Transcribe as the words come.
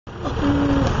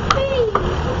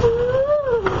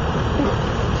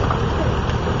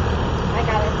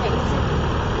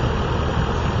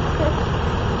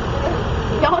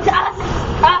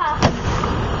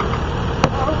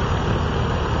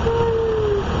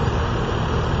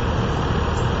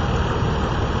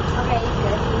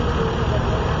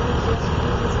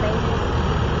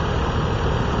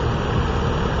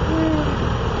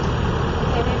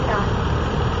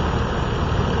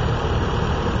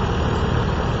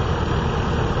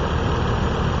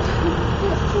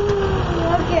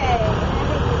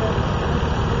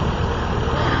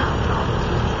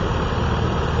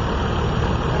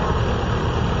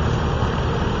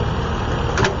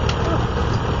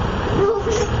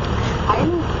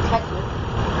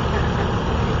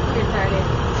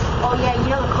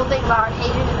12-hour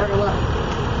tasers or what?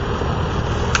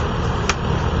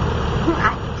 I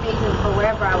can take them for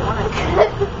wherever I want to.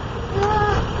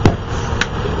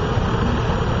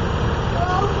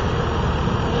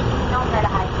 Don't try to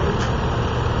hide from me.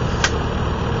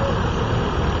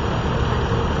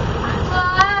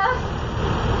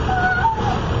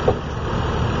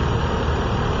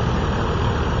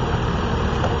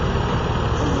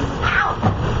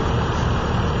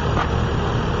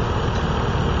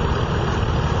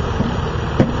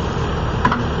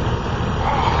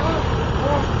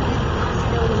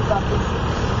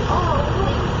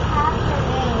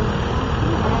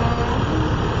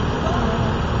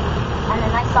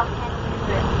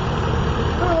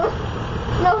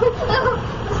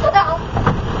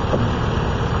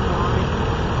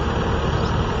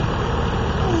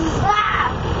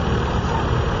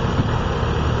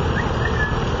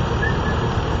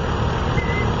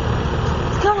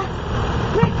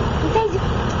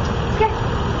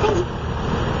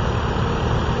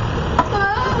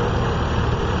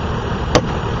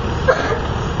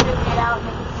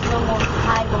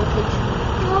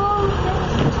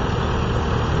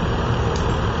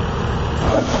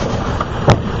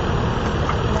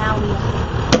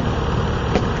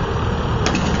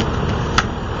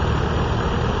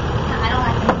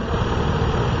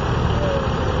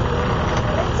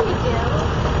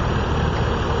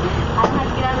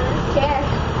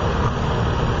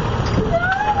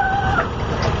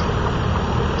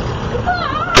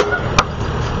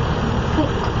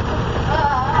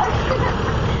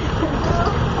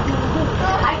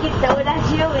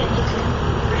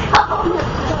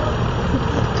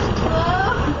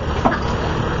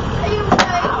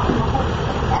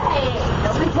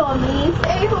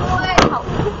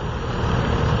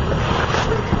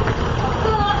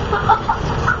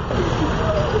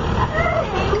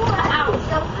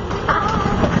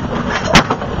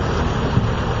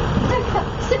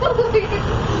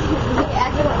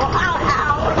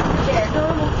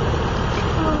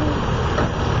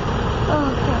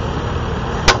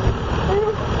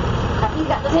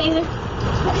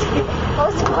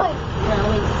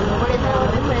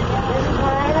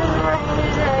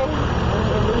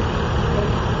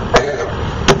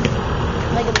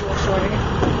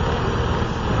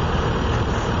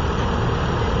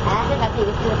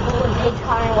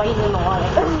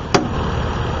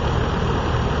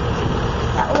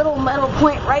 That little metal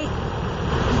point right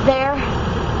there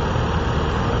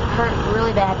hurt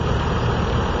really bad.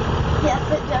 Yes,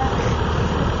 it does.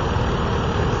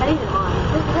 I need it on.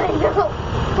 I know,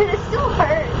 but it still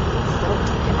hurts.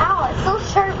 Ow, it's so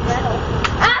sharp metal.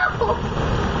 Ow!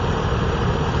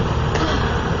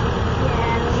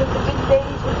 Yeah, those are the big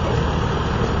babies with it.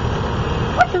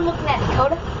 What are you looking at,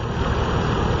 Dakota?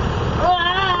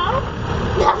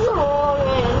 That's the wrong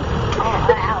end.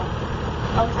 Oh, ow.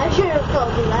 I should have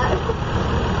told you that.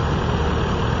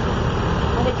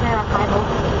 Let me turn off my phone.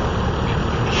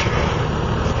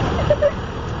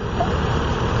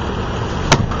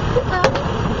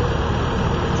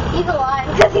 He's alive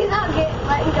because he's not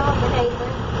letting go of the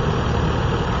taser.